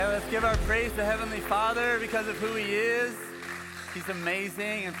Let's give our praise to Heavenly Father because of who He is. He's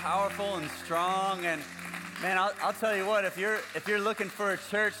amazing and powerful and strong. And man, I'll tell you what, if you're looking for a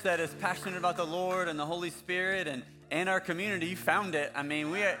church that is passionate about the Lord and the Holy Spirit and our community, you found it. I mean,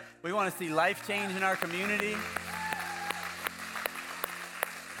 we want to see life change in our community.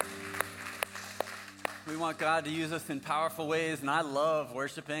 We want God to use us in powerful ways, and I love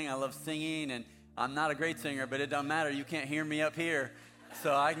worshiping. I love singing, and I'm not a great singer, but it don't matter. You can't hear me up here,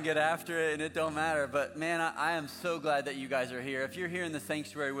 so I can get after it, and it don't matter. But man, I am so glad that you guys are here. If you're here in the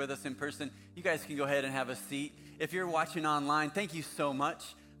sanctuary with us in person, you guys can go ahead and have a seat. If you're watching online, thank you so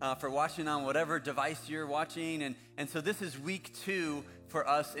much for watching on whatever device you're watching. And so this is week 2 for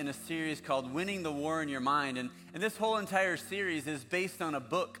us in a series called Winning the War in Your Mind. And this whole entire series is based on a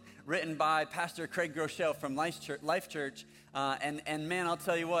book written by Pastor Craig Groeschel from Life Church. And man, I'll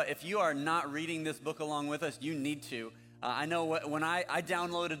tell you what, if you are not reading this book along with us, you need to. I know when I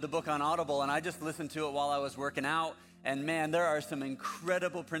downloaded the book on Audible and I just listened to it while I was working out, and man, there are some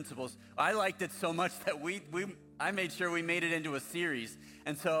incredible principles. I liked it so much that I made sure we made it into a series.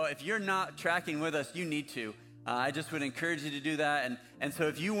 And so if you're not tracking with us, you need to. I just would encourage you to do that. And so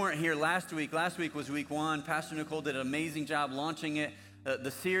if you weren't here last week was week 1. Pastor Nicole did an amazing job launching it,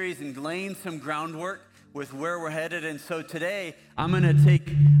 the series, and laying some groundwork with where we're headed. And so today I'm going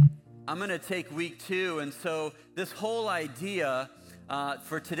to take week 2. And so this whole idea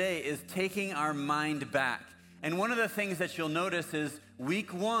for today is taking our mind back. And one of the things that you'll notice is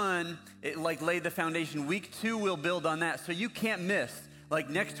week 1, it laid the foundation. Week 2 will build on that. So you can't miss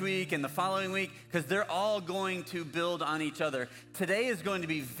next week and the following week, because they're all going to build on each other. Today is going to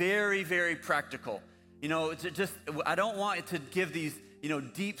be very, very practical. I don't want it to give these,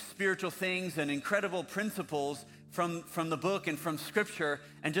 deep spiritual things and incredible principles from the book and from Scripture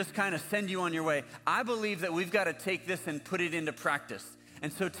and just kind of send you on your way. I believe that we've got to take this and put it into practice.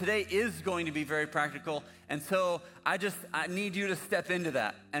 And so today is going to be very practical. And so I need you to step into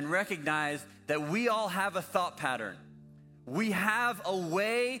that and recognize that we all have a thought pattern. We have a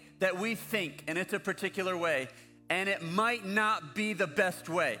way that we think, and it's a particular way, and it might not be the best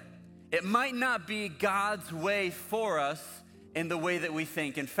way. It might not be God's way for us in the way that we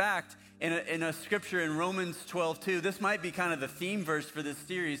think. In fact, in a scripture in Romans 12:2, this might be kind of the theme verse for this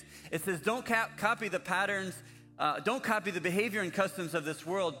series. It says, don't copy the patterns, don't copy the behavior and customs of this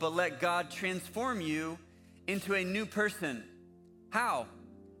world, but let God transform you into a new person. How?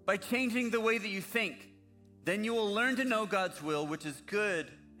 By changing the way that you think. Then you will learn to know God's will, which is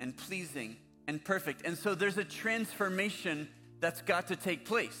good and pleasing and perfect. And so there's a transformation that's got to take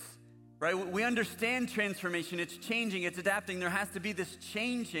place, right? We understand transformation. It's changing, it's adapting. There has to be this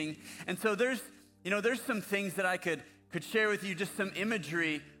changing. And so there's some things that I could share with you, just some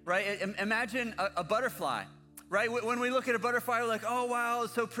imagery, right? Imagine a butterfly, right? When we look at a butterfly, we're like, oh, wow,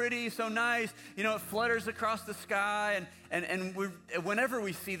 it's so pretty, so nice. It flutters across the sky. And whenever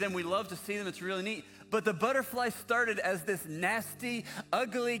we see them, we love to see them. It's really neat. But the butterfly started as this nasty,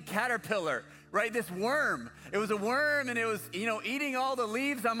 ugly caterpillar, right? This worm. It was a worm, and it was, eating all the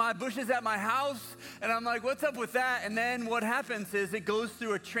leaves on my bushes at my house. And I'm like, what's up with that? And then what happens is it goes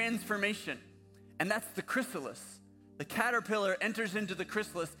through a transformation. And that's the chrysalis. The caterpillar enters into the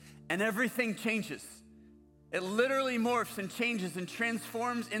chrysalis, and everything changes. It literally morphs and changes and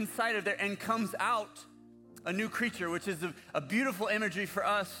transforms inside of there and comes out a new creature, which is a beautiful imagery for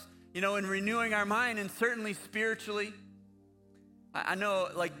us, in renewing our mind, and certainly spiritually. I know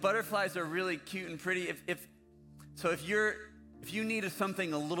butterflies are really cute and pretty. If you need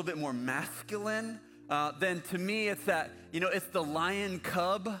something a little bit more masculine, then to me it's that, it's the lion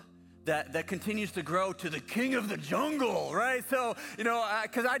cub that continues to grow to the king of the jungle, right? So,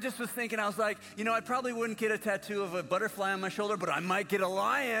 because I just was thinking, I was like, I probably wouldn't get a tattoo of a butterfly on my shoulder, but I might get a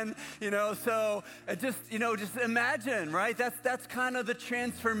lion, so just imagine, right? That's kind of the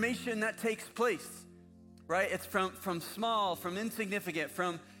transformation that takes place, right? It's from small, from insignificant,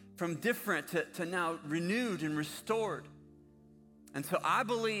 from different to now renewed and restored. And so I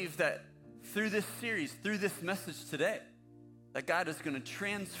believe that through this series, through this message today, that God is going to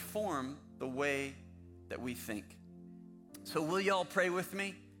transform the way that we think. So will y'all pray with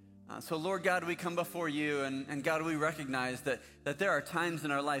me? So Lord God, we come before you, and God, we recognize that there are times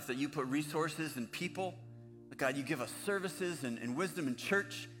in our life that you put resources and people. God, you give us services and wisdom in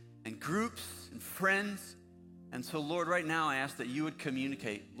church and groups and friends. And so Lord, right now I ask that you would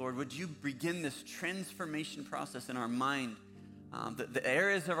communicate. Lord, would you begin this transformation process in our mind? The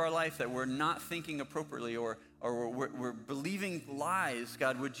areas of our life that we're not thinking appropriately or we're believing lies,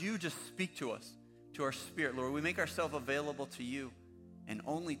 God, would you just speak to us, to our spirit, Lord? We make ourselves available to you and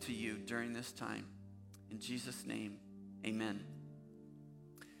only to you during this time. In Jesus' name, amen.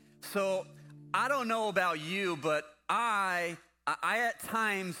 So I don't know about you, but I at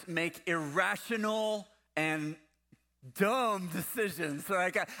times make irrational and dumb decisions.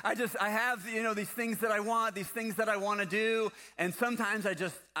 Like I have, these things that I want, these things that I want to do. And sometimes I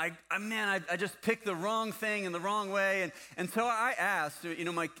just pick the wrong thing in the wrong way. And so I asked,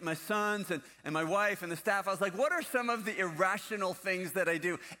 my sons and my wife and the staff, I was like, what are some of the irrational things that I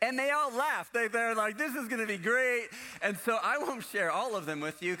do? And they all laughed. They're like, this is going to be great. And so I won't share all of them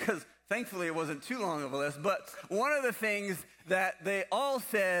with you because thankfully it wasn't too long of a list. But one of the things that they all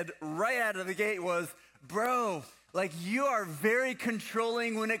said right out of the gate was, bro, like, you are very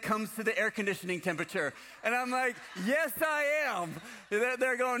controlling when it comes to the air conditioning temperature. And I'm like, yes, I am.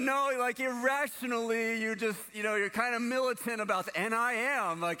 They're going, no, like, irrationally, you just, you're kind of militant about that. And I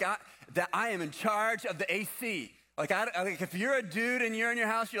am. Like, I am in charge of the AC. Like, if you're a dude and you're in your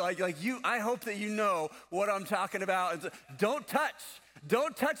house, you're I hope that you know what I'm talking about. And so, don't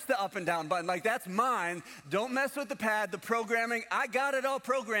touch the up and down button. Like, that's mine. Don't mess with the pad, the programming. I got it all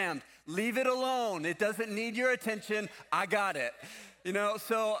programmed. Leave it alone. It doesn't need your attention. I got it.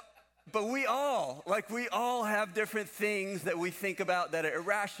 But we all have different things that we think about that are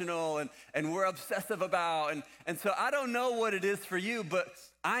irrational and we're obsessive about. And so I don't know what it is for you, but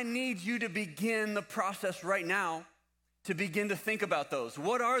I need you to begin the process right now to begin to think about those.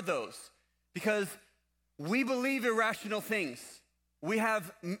 What are those? Because we believe irrational things. We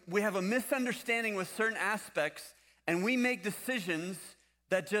have a misunderstanding with certain aspects, and we make decisions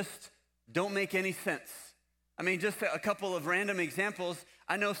that just don't make any sense. I mean, just a couple of random examples.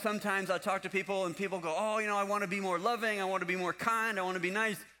 I know sometimes I talk to people and people go, oh, I want to be more loving, I want to be more kind, I want to be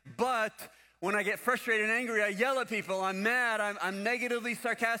nice. But when I get frustrated and angry, I yell at people, I'm mad, I'm negatively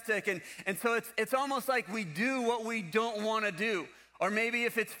sarcastic. And so it's almost like we do what we don't want to do. Or maybe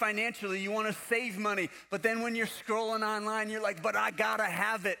if it's financially, you want to save money, but then when you're scrolling online, you're like, but I gotta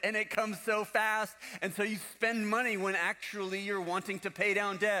have it, and it comes so fast. And so you spend money when actually you're wanting to pay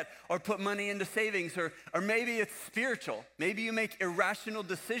down debt or put money into savings. Or maybe it's spiritual. Maybe you make irrational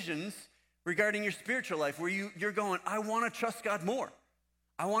decisions regarding your spiritual life where you're going, I want to trust God more.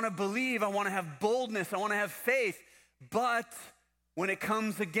 I want to believe, I want to have boldness, I want to have faith. But when it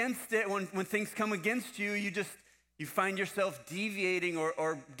comes against it, when things come against you, you find yourself deviating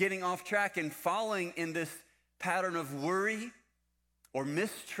or getting off track and falling in this pattern of worry or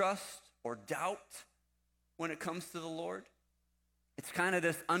mistrust or doubt when it comes to the Lord. It's kind of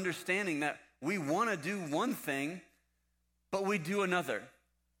this understanding that we want to do one thing, but we do another.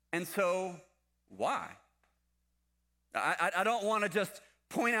 And so, why? I don't want to just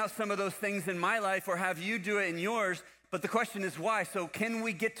point out some of those things in my life or have you do it in yours, but the question is why? So can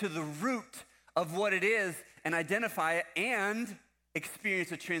we get to the root of what it is and identify it and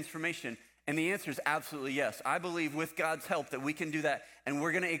experience a transformation? And the answer is absolutely yes. I believe with God's help that we can do that, and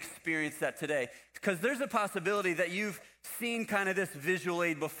we're going to experience that today. Because there's a possibility that you've seen kind of this visual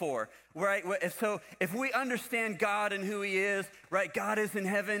aid before, right? So if we understand God and who he is, right? God is in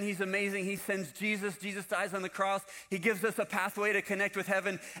heaven. He's amazing. He sends Jesus. Jesus dies on the cross. He gives us a pathway to connect with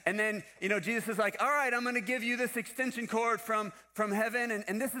heaven. And then, Jesus is like, all right, I'm going to give you this extension cord from heaven,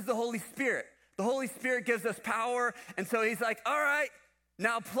 and this is the Holy Spirit. The Holy Spirit gives us power, and so he's like, all right,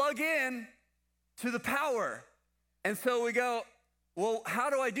 now plug in to the power. And so we go, well, how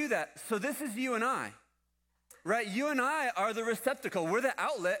do I do that? So this is you and I, right? You and I are the receptacle. We're the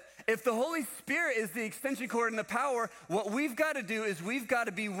outlet. If the Holy Spirit is the extension cord and the power, what we've got to do is we've got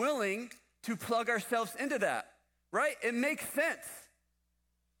to be willing to plug ourselves into that, right? It makes sense.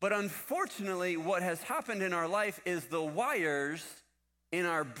 But unfortunately, what has happened in our life is the wires in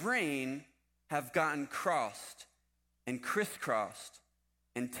our brain have gotten crossed and crisscrossed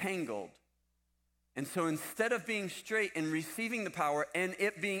and tangled. And so instead of being straight and receiving the power and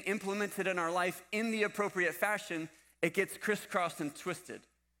it being implemented in our life in the appropriate fashion, it gets crisscrossed and twisted.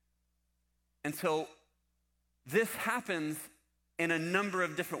 And so this happens in a number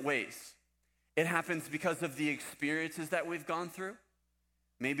of different ways. It happens because of the experiences that we've gone through.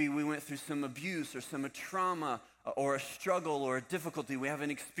 Maybe we went through some abuse or some trauma or a struggle or a difficulty. We have an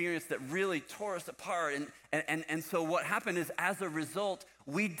experience that really tore us apart. And so what happened is, as a result,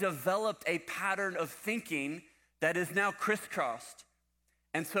 we developed a pattern of thinking that is now crisscrossed.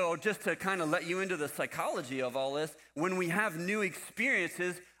 And so just to kind of let you into the psychology of all this, when we have new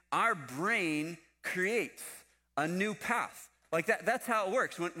experiences, our brain creates a new path. Like that's how it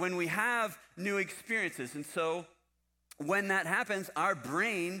works when we have new experiences. And so when that happens, our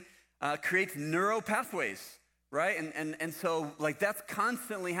brain creates neural pathways, right? And so like that's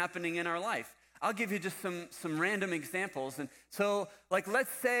constantly happening in our life. I'll give you just some random examples. And so, like,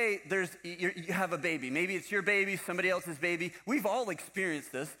 let's say you have a baby. Maybe it's your baby, somebody else's baby. We've all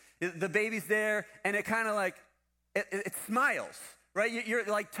experienced this. The baby's there, and it kind of like, it smiles, right? You're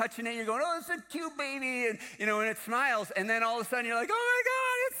like touching it. You're going, oh, it's a cute baby. And, and it smiles. And then all of a sudden, you're like, oh, my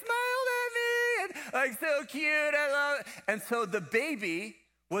God, it smiled at me. And, like, so cute. I love it. And so the baby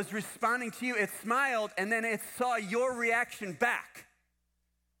was responding to you. It smiled, and then it saw your reaction back.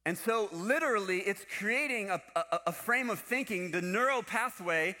 And so literally it's creating a frame of thinking, the neural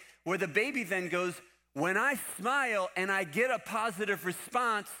pathway, where the baby then goes, when I smile and I get a positive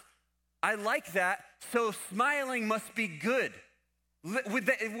response, I like that, so smiling must be good.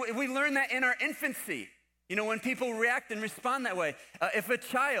 We learn that in our infancy, when people react and respond that way. If a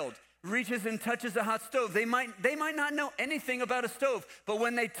child reaches and touches a hot stove, they might not know anything about a stove, but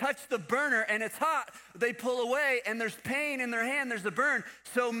when they touch the burner and it's hot, they pull away and there's pain in their hand, there's a burn.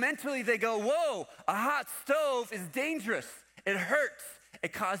 So mentally they go, whoa, a hot stove is dangerous. It hurts.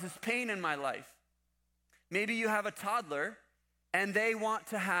 It causes pain in my life. Maybe you have a toddler and they want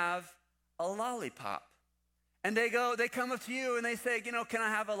to have a lollipop. And they come up to you and they say, can I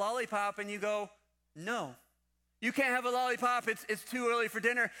have a lollipop? And you go, no. You can't have a lollipop, it's too early for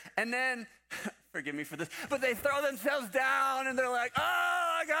dinner. And then, forgive me for this, but they throw themselves down and they're like, oh,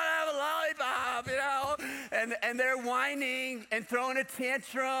 I gotta have a lollipop, and they're whining and throwing a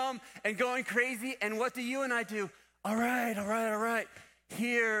tantrum and going crazy. And what do you and I do? All right,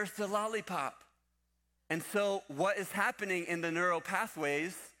 here's the lollipop. And so what is happening in the neural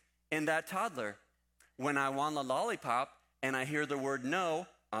pathways in that toddler? When I want a lollipop and I hear the word no,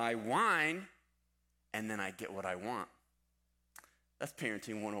 I whine, and then I get what I want. That's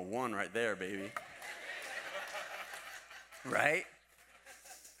parenting 101 right there, baby. Right?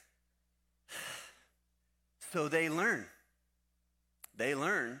 So they learn. They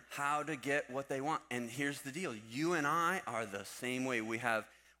learn how to get what they want. And here's the deal. You and I are the same way.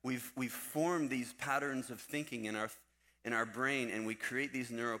 We've formed these patterns of thinking in our brain, and we create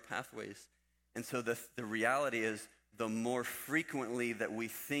these neural pathways. And so the reality is, the more frequently that we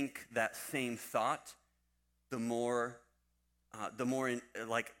think that same thought, the more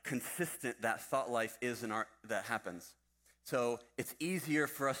consistent that thought life is that happens. So it's easier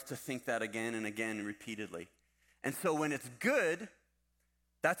for us to think that again and again repeatedly. And so when it's good,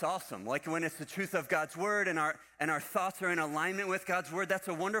 that's awesome. Like when it's the truth of God's word and our thoughts are in alignment with God's word, that's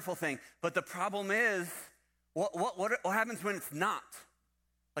a wonderful thing. But the problem is, what happens when it's not?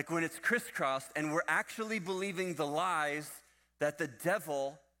 Like when it's crisscrossed and we're actually believing the lies that the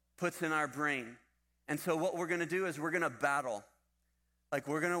devil puts in our brain. And so what we're going to do is we're going to battle. Like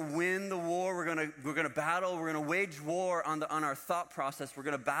we're going to win the war. We're going to battle. We're going to wage war on our thought process. We're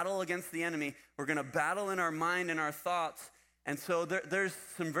going to battle against the enemy. We're going to battle in our mind and our thoughts. And so there's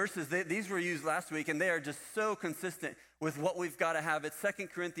some verses. These were used last week, and they are just so consistent with what we've got to have. It's 2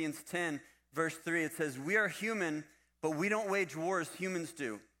 Corinthians 10, verse 3. It says, we are human, but we don't wage war as humans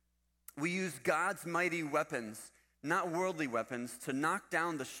do. We use God's mighty weapons, not worldly weapons, to knock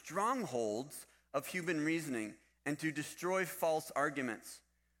down the strongholds of human reasoning and to destroy false arguments.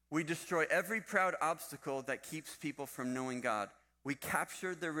 We destroy every proud obstacle that keeps people from knowing God. We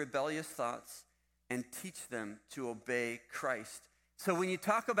capture their rebellious thoughts and teach them to obey Christ. So when you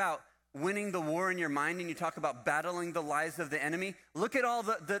talk about winning the war in your mind and you talk about battling the lies of the enemy, look at all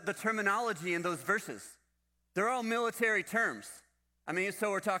the terminology in those verses. They're all military terms. I mean, so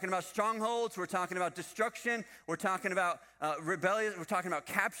we're talking about strongholds, we're talking about destruction, we're talking about rebellion, we're talking about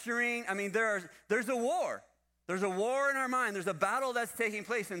capturing. I mean, there's a war. There's a war in our mind. There's a battle that's taking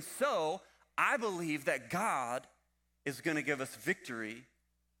place. And so I believe that God is going to give us victory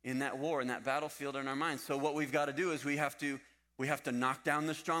in that war, in that battlefield in our minds. So what we've got to do is we have to knock down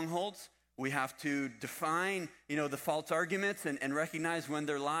the strongholds. We have to define, the false arguments and recognize when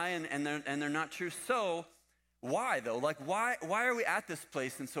they're lying and they're not true. So why though? Like why are we at this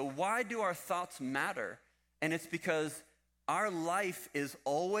place? And so why do our thoughts matter? And it's because our life is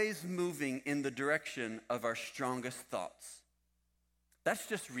always moving in the direction of our strongest thoughts. That's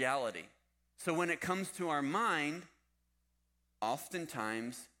just reality. So when it comes to our mind,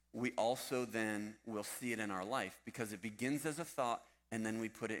 oftentimes we also then will see it in our life because it begins as a thought and then we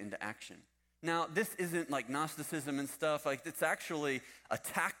put it into action. Now, this isn't like Gnosticism and stuff. Like it's actually a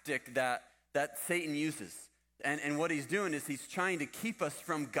tactic that Satan uses. And what he's doing is he's trying to keep us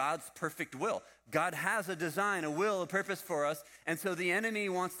from God's perfect will. God has a design, a will, a purpose for us. And so the enemy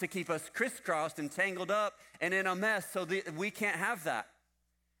wants to keep us crisscrossed and tangled up and in a mess so that we can't have that.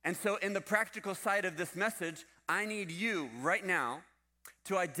 And so in the practical side of this message, I need you right now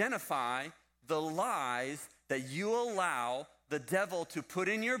to identify the lies that you allow the devil to put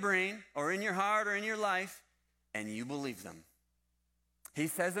in your brain or in your heart or in your life, and you believe them. He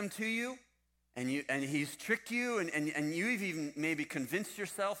says them to you, and he's tricked you, and you've even maybe convinced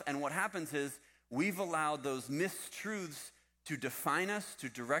yourself, and what happens is we've allowed those mistruths to define us, to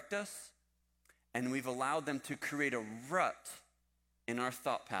direct us, and we've allowed them to create a rut in our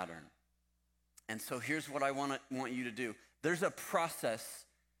thought pattern. And so here's what I want you to do. There's a process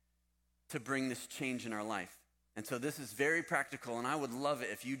to bring this change in our life. And so this is very practical, and I would love it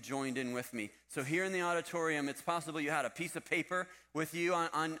if you joined in with me. So here in the auditorium, it's possible you had a piece of paper with you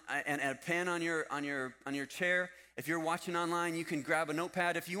and a pen on your chair. If you're watching online, you can grab a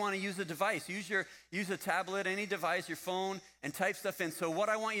notepad. If you want to use a device, use a tablet, any device, your phone, and type stuff in. So what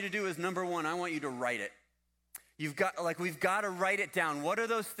I want you to do is, number one, I want you to write it. We've got to write it down. What are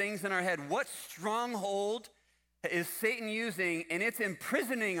those things in our head? What stronghold is Satan using, and it's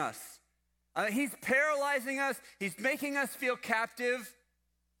imprisoning us? He's paralyzing us. He's making us feel captive.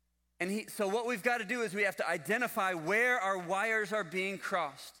 So what we've got to do is we have to identify where our wires are being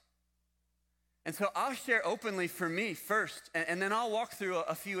crossed. And so I'll share openly for me first, and then I'll walk through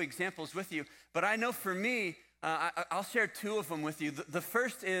a few examples with you. But I know for me, I'll share two of them with you. The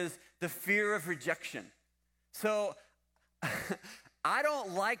first is the fear of rejection. So I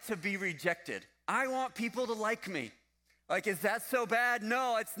don't like to be rejected. I want people to like me. Like, is that so bad?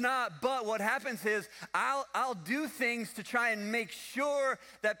 No, it's not. But what happens is I'll do things to try and make sure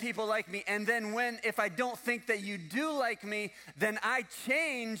that people like me. And then if I don't think that you do like me, then I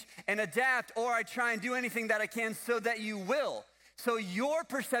change and adapt, or I try and do anything that I can so that you will. So your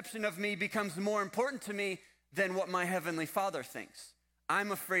perception of me becomes more important to me than what my Heavenly Father thinks.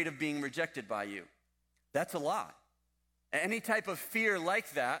 I'm afraid of being rejected by you. That's a lie. Any type of fear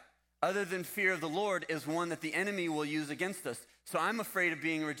like that, other than fear of the Lord, is one that the enemy will use against us. So I'm afraid of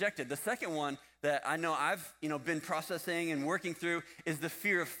being rejected. The second one that I know I've been processing and working through is the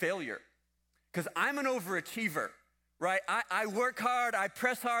fear of failure. Because I'm an overachiever, right? I work hard, I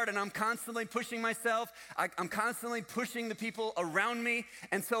press hard, and I'm constantly pushing myself. I'm constantly pushing the people around me.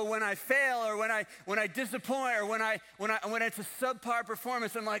 And so when I fail, or when I disappoint, or when it's a subpar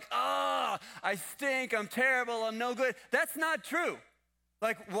performance, I'm like, I stink, I'm terrible, I'm no good. That's not true.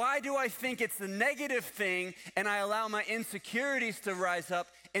 Like, why do I think it's the negative thing and I allow my insecurities to rise up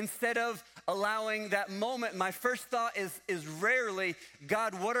instead of allowing that moment? My first thought is rarely,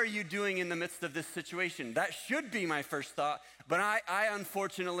 God, what are you doing in the midst of this situation? That should be my first thought, but I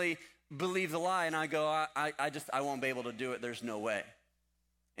unfortunately believe the lie, and I go, I won't be able to do it. There's no way.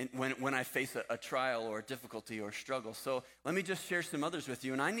 And when I face a trial or a difficulty or struggle. So let me just share some others with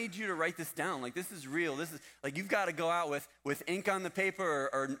you. And I need you to write this down. Like, this is real. This is like, you've got to go out with ink on the paper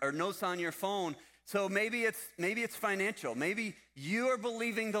or notes on your phone. So maybe it's financial. Maybe you are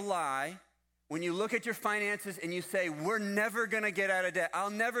believing the lie when you look at your finances and you say, we're never going to get out of debt. I'll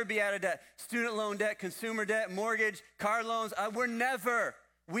never be out of debt. Student loan debt, consumer debt, mortgage, car loans.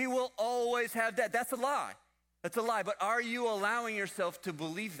 We will always have debt. That's a lie. That's a lie, but are you allowing yourself to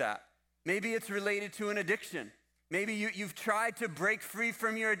believe that? Maybe it's related to an addiction. Maybe you've tried to break free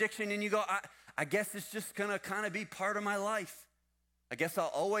from your addiction and you go, I guess it's just gonna kind of be part of my life. I guess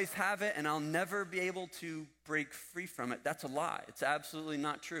I'll always have it and I'll never be able to break free from it. That's a lie. It's absolutely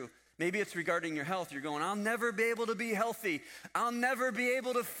not true. Maybe it's regarding your health. You're going, I'll never be able to be healthy. I'll never be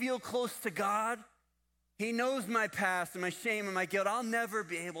able to feel close to God. He knows my past and my shame and my guilt. I'll never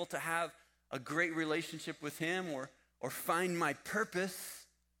be able to have a great relationship with him or find my purpose.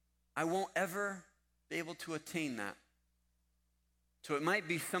 I won't ever be able to attain that. So it might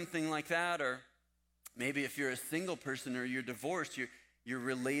be something like that, or maybe if you're a single person or you're divorced, you're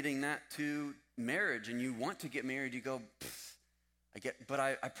relating that to marriage and you want to get married. You go, but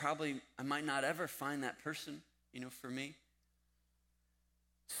I might not ever find that person, for me.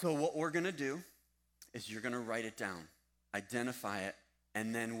 So what we're going to do is you're going to write it down, identify it,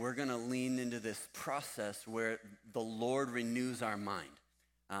 and then we're going to lean into this process where the Lord renews our mind.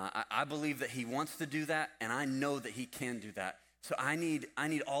 I believe that he wants to do that, and I know that he can do that. So I need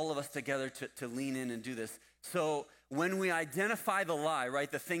all of us together to lean in and do this. So when we identify the lie,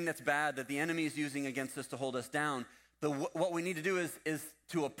 right, the thing that's bad that the enemy is using against us to hold us down, what we need to do is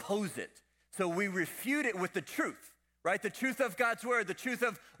to oppose it. So we refute it with the truth. Right? The truth of God's word, the truth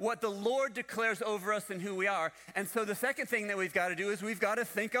of what the Lord declares over us and who we are. And so the second thing that we've got to do is we've got to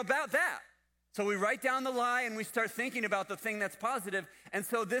think about that. So we write down the lie and we start thinking about the thing that's positive. And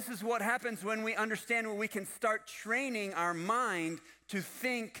so this is what happens when we understand where we can start training our mind to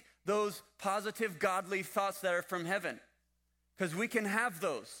think those positive, godly thoughts that are from heaven. Because we can have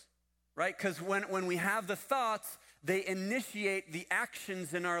those, right? Because when we have the thoughts, they initiate the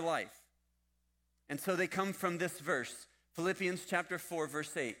actions in our life. And so they come from this verse, Philippians chapter 4,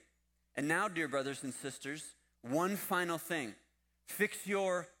 verse 8. And now, dear brothers and sisters, one final thing. Fix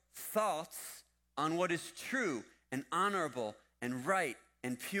your thoughts on what is true and honorable and right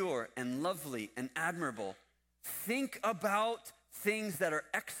and pure and lovely and admirable. Think about things that are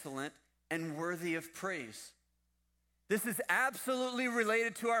excellent and worthy of praise. This is absolutely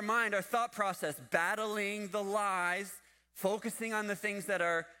related to our mind, our thought process, battling the lies, focusing on the things that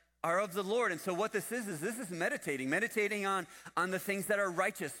are of the Lord. And so what this is meditating on the things that are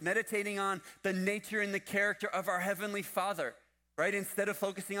righteous, meditating on the nature and the character of our Heavenly Father, right? Instead of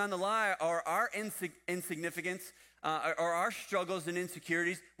focusing on the lie or our insignificance or our struggles and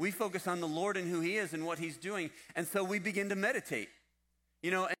insecurities, we focus on the Lord and who He is and what He's doing. And so we begin to meditate,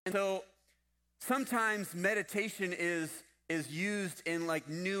 and so sometimes meditation is used in like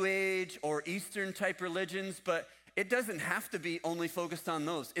New Age or Eastern type religions, but it doesn't have to be only focused on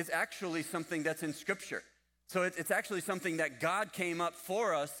those. It's actually something that's in Scripture. So it's actually something that God came up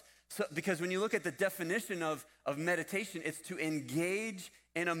for us. So, because when you look at the definition of meditation, it's to engage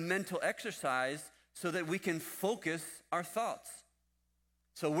in a mental exercise so that we can focus our thoughts.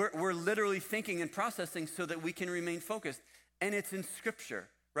 So we're literally thinking and processing so that we can remain focused. And it's in Scripture,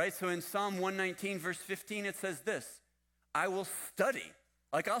 right? So in Psalm 119, verse 15, it says this: I will study.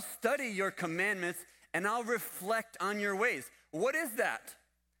 I'll study your commandments and I'll reflect on your ways. What is that?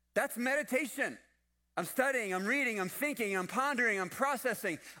 That's meditation. I'm studying, I'm reading, I'm thinking, I'm pondering, I'm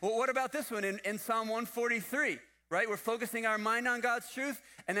processing. Well, what about this one in Psalm 143, right? We're focusing our mind on God's truth,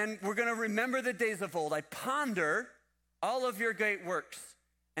 and then we're going to remember the days of old. I ponder all of your great works,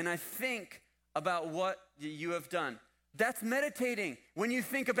 and I think about what you have done. That's meditating. When you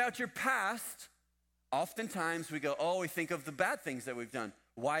think about your past, oftentimes we think of the bad things that we've done.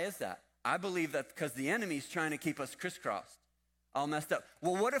 Why is that? I believe that because the enemy's trying to keep us crisscrossed, all messed up.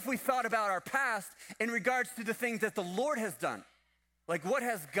 Well, what if we thought about our past in regards to the things that the Lord has done? Like, what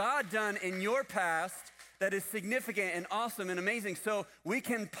has God done in your past that is significant and awesome and amazing? So we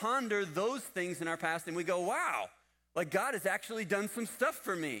can ponder those things in our past and we go, wow, like God has actually done some stuff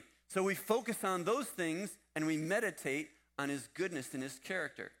for me. So we focus on those things and we meditate on His goodness and His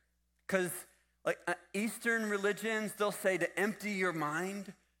character. Because like Eastern religions, they'll say to empty your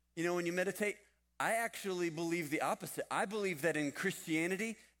mind, when you meditate. I actually believe the opposite. I believe that in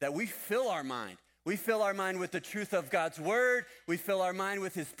Christianity, that we fill our mind. We fill our mind with the truth of God's word. We fill our mind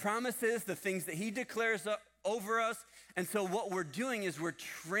with His promises, the things that He declares over us. And so what we're doing is we're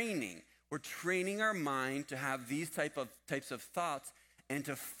training our mind to have these types of thoughts and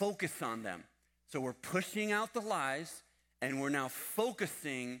to focus on them. So we're pushing out the lies and we're now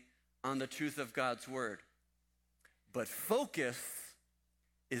focusing on the truth of God's word. But focus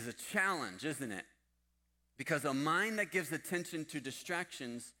is a challenge, isn't it? Because a mind that gives attention to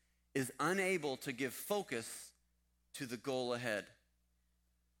distractions is unable to give focus to the goal ahead.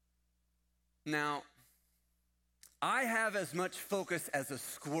 Now, I have as much focus as a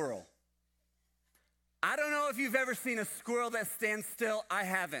squirrel. I don't know if you've ever seen a squirrel that stands still. I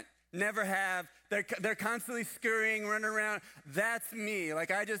haven't. Never have. They're constantly scurrying, running around. That's me.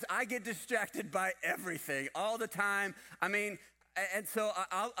 Like I get distracted by everything all the time. And so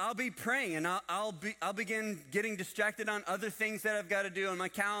I'll be praying, and I'll begin getting distracted on other things that I've got to do on my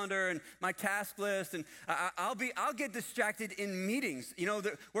calendar and my task list, and I'll get distracted in meetings.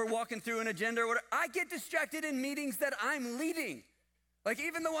 We're walking through an agenda or whatever. I get distracted in meetings that I'm leading. Like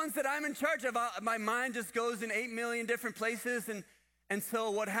even the ones that I'm in charge of, my mind just goes in 8 million different places, and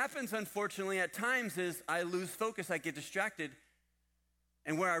so what happens, unfortunately, at times is I lose focus. I get distracted.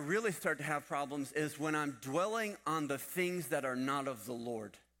 And where I really start to have problems is when I'm dwelling on the things that are not of the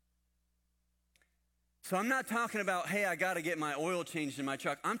Lord. So I'm not talking about, hey, I got to get my oil changed in my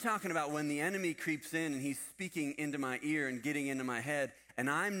truck. I'm talking about when the enemy creeps in and he's speaking into my ear and getting into my head, and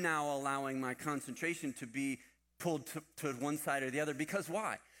I'm now allowing my concentration to be pulled to one side or the other. Because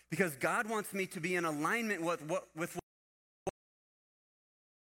why? Because God wants me to be in alignment with what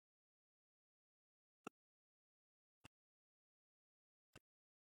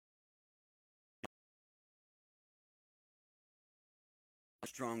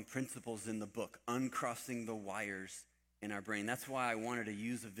strong principles in the book, uncrossing the wires in our brain. That's why I wanted to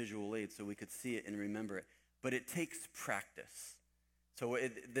use a visual aid so we could see it and remember it. But it takes practice. So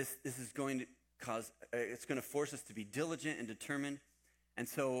this is going to it's going to force us to be diligent and determined. And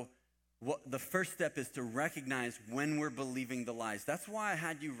so the first step is to recognize when we're believing the lies. That's why I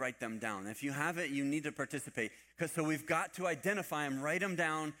had you write them down. If you have it, you need to participate. So we've got to identify them, write them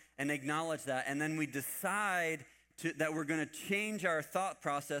down, and acknowledge that. And then we decide that we're going to change our thought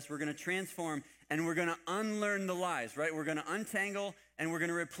process. We're going to transform and we're going to unlearn the lies, right? We're going to untangle and we're going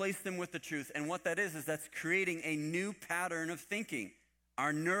to replace them with the truth. And what that is that's creating a new pattern of thinking.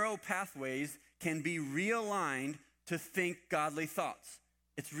 Our neural pathways can be realigned to think godly thoughts.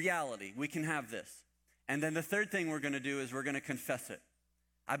 It's reality. We can have this. And then the third thing we're going to do is we're going to confess it.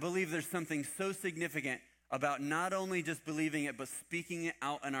 I believe there's something so significant about not only just believing it, but speaking it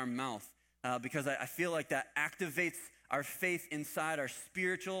out in our mouth. Because I feel like that activates our faith inside, our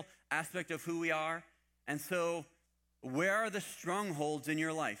spiritual aspect of who we are. And so where are the strongholds in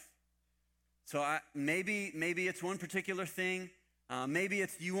your life? So maybe it's one particular thing. Maybe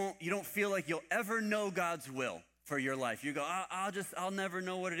it's you don't feel like you'll ever know God's will for your life. You go, I'll never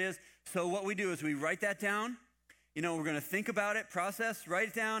know what it is. So what we do is we write that down. We're going to think about it, process, write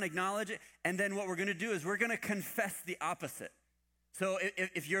it down, acknowledge it. And then what we're going to do is we're going to confess the opposite. So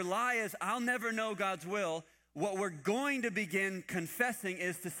if your lie is, I'll never know God's will, what we're going to begin confessing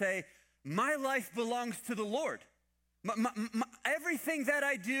is to say, my life belongs to the Lord. Everything that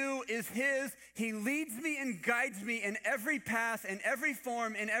I do is his. He leads me and guides me in every path, in every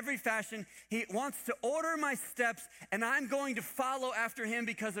form, in every fashion. He wants to order my steps, and I'm going to follow after him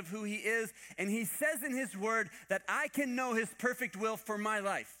because of who he is. And he says in his word that I can know his perfect will for my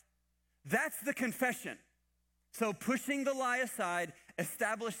life. That's the confession. So pushing the lie aside,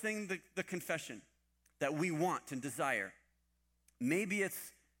 establishing the confession that we want and desire. Maybe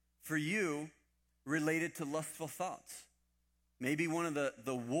it's for you related to lustful thoughts. Maybe one of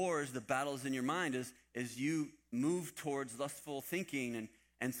the wars, the battles in your mind is you move towards lustful thinking.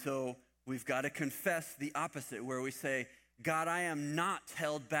 And so we've got to confess the opposite, where we say, God, I am not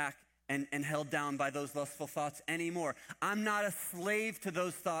held back and held down by those lustful thoughts anymore. I'm not a slave to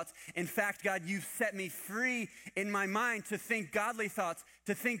those thoughts. In fact, God, you've set me free in my mind to think godly thoughts,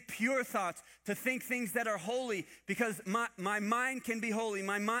 to think pure thoughts, to think things that are holy, because my mind can be holy.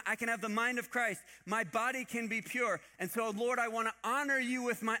 I can have the mind of Christ. My body can be pure. And so, Lord, I want to honor you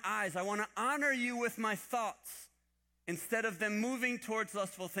with my eyes. I want to honor you with my thoughts, instead of them moving towards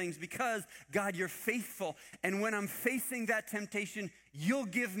lustful things, because, God, you're faithful. And when I'm facing that temptation, you'll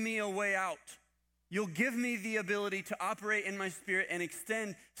give me a way out. You'll give me the ability to operate in my spirit and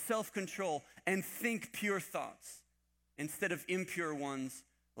extend self-control and think pure thoughts instead of impure ones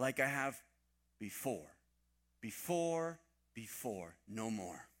like I have before. Before, no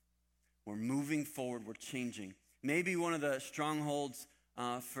more. We're moving forward. We're changing. Maybe one of the strongholds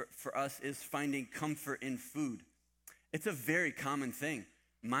for us is finding comfort in food. It's a very common thing.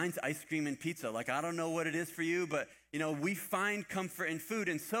 Mine's ice cream and pizza. Like, I don't know what it is for you, but, we find comfort in food.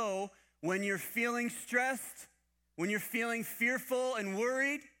 And so when you're feeling stressed, when you're feeling fearful and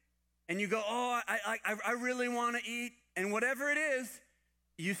worried, and you go, I really want to eat, and whatever it is,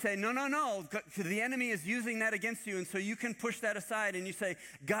 you say, no, because the enemy is using that against you. And so you can push that aside and you say,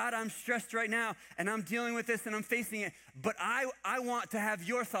 God, I'm stressed right now, and I'm dealing with this, and I'm facing it, but I want to have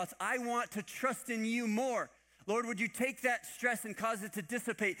your thoughts. I want to trust in you more. Lord, would you take that stress and cause it to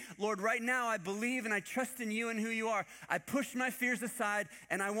dissipate? Lord, right now I believe and I trust in you and who you are. I push my fears aside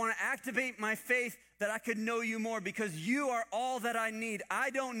and I want to activate my faith that I could know you more, because you are all that I need.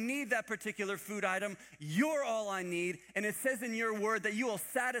 I don't need that particular food item. You're all I need. And it says in your word that you will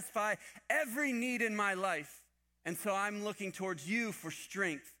satisfy every need in my life. And so I'm looking towards you for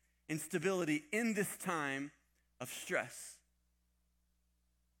strength and stability in this time of stress.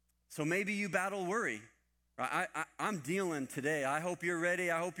 So maybe you battle worry. I'm dealing today. I hope you're ready.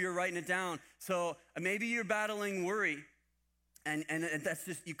 I hope you're writing it down. So maybe you're battling worry, and that's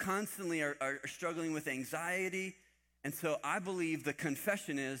just, you constantly are struggling with anxiety. And so I believe the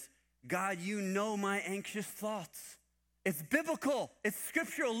confession is, God, you know my anxious thoughts. It's biblical. It's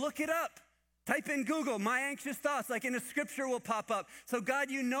scriptural. Look it up. Type in Google, my anxious thoughts, like in a scripture will pop up. So God,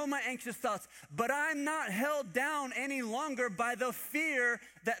 you know my anxious thoughts, but I'm not held down any longer by the fear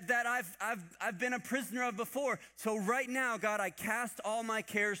that I've been a prisoner of before. So right now, God, I cast all my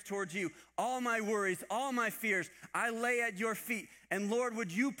cares towards you, all my worries, all my fears, I lay at your feet. And Lord,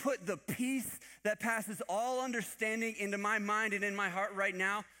 would you put the peace that passes all understanding into my mind and in my heart right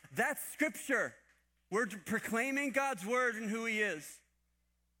now? That's scripture. We're proclaiming God's word and who he is.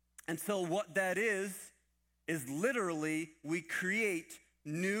 And so what that is literally we create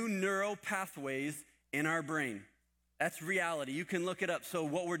new neural pathways in our brain. That's reality. You can look it up. So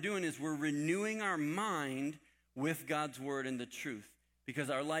what we're doing is we're renewing our mind with God's word and the truth, because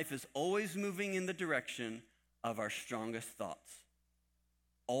our life is always moving in the direction of our strongest thoughts.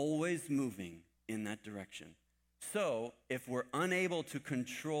 Always moving in that direction. So if we're unable to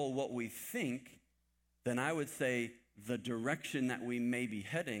control what we think, then I would say the direction that we may be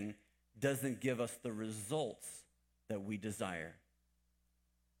heading doesn't give us the results that we desire.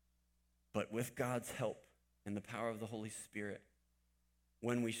 But with God's help and the power of the Holy Spirit,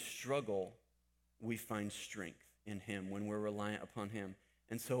 when we struggle, we find strength in him, when we're reliant upon him.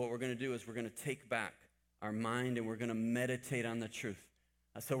 And so what we're going to do is we're going to take back our mind and we're going to meditate on the truth.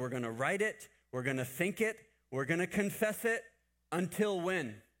 So we're going to write it, we're going to think it, we're going to confess it until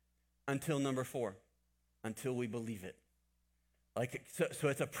when? Until number 4, until we believe it. So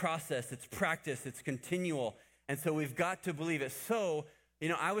it's a process, it's practice, it's continual. And so we've got to believe it. So,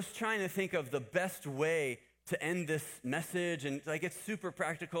 I was trying to think of the best way to end this message, and it's super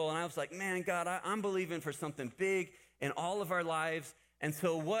practical. And I was like, man, God, I'm believing for something big in all of our lives. And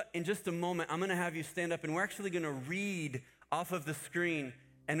so in just a moment, I'm going to have you stand up, and we're actually going to read off of the screen.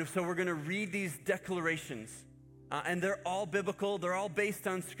 And so we're going to read these declarations. And they're all biblical. They're all based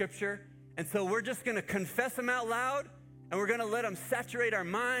on Scripture. And so we're just going to confess them out loud, and we're going to let them saturate our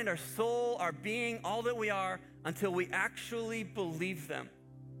mind, our soul, our being, all that we are, until we actually believe them.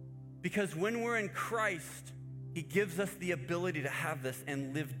 Because when we're in Christ, he gives us the ability to have this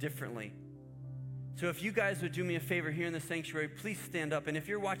and live differently. So if you guys would do me a favor here in the sanctuary, please stand up. And if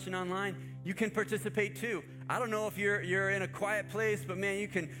you're watching online, you can participate too. I don't know if you're in a quiet place, but man, you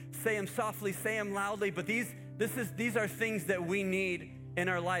can say them softly, say them loudly. But these are things that we need in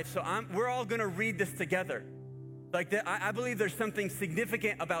our life. So we're all going to read this together. I believe there's something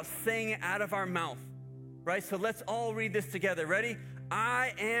significant about saying it out of our mouth, right? So let's all read this together. Ready?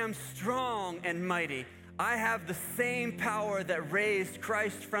 I am strong and mighty. I have the same power that raised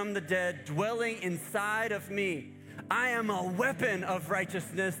Christ from the dead dwelling inside of me. I am a weapon of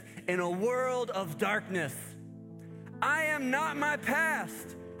righteousness in a world of darkness. I am not my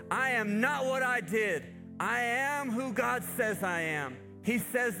past. I am not what I did. I am who God says I am. He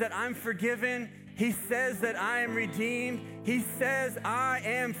says that I'm forgiven. He says that I am redeemed. He says I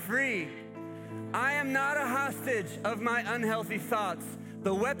am free. I am not a hostage of my unhealthy thoughts.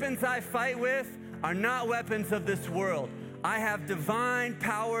 The weapons I fight with are not weapons of this world. I have divine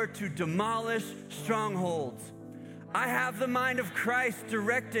power to demolish strongholds. I have the mind of Christ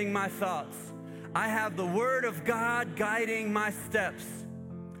directing my thoughts. I have the word of God guiding my steps.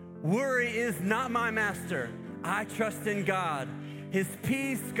 Worry is not my master. I trust in God. His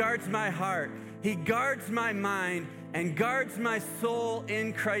peace guards my heart. He guards my mind and guards my soul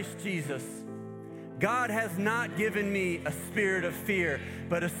in Christ Jesus. God has not given me a spirit of fear,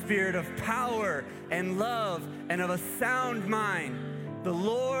 but a spirit of power and love and of a sound mind. The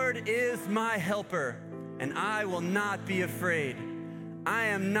Lord is my helper, and I will not be afraid. I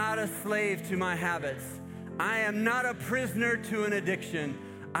am not a slave to my habits. I am not a prisoner to an addiction.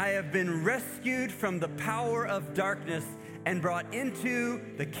 I have been rescued from the power of darkness and brought into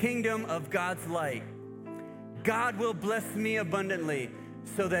the kingdom of God's light. God will bless me abundantly,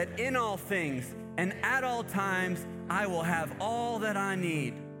 so that in all things and at all times I will have all that I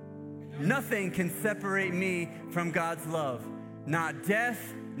need. Nothing can separate me from God's love. Not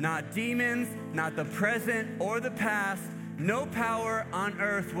death, not demons, not the present or the past. No power on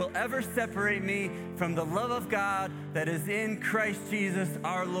earth will ever separate me from the love of God that is in Christ Jesus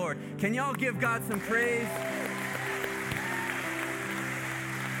our Lord. Can y'all give God some praise?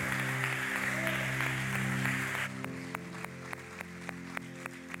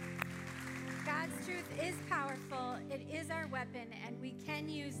 God's truth is powerful. It is our weapon, and we can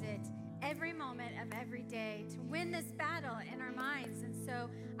use it every moment of every day to win this battle in our minds. And so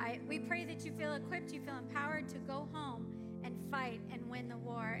we pray that you feel equipped, you feel empowered to go home and fight and win the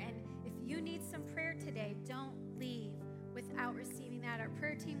war. And if you need some prayer today, don't leave without receiving that. Our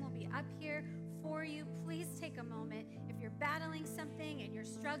prayer team will be up here for you. Please take a moment. If you're battling something and you're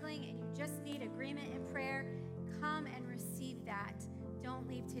struggling and you just need agreement in prayer, come and receive that. Don't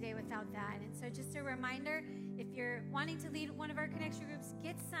leave today without that. And so just a reminder, if you're wanting to lead one of our connection groups,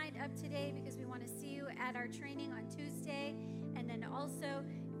 get signed up today, because we want to see you at our training on Tuesday. And then also,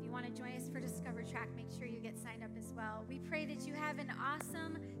 if you want to join us for Discover Track, make sure you get signed up as well. We pray that you have an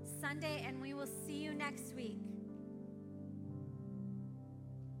awesome Sunday, and we will see you next week.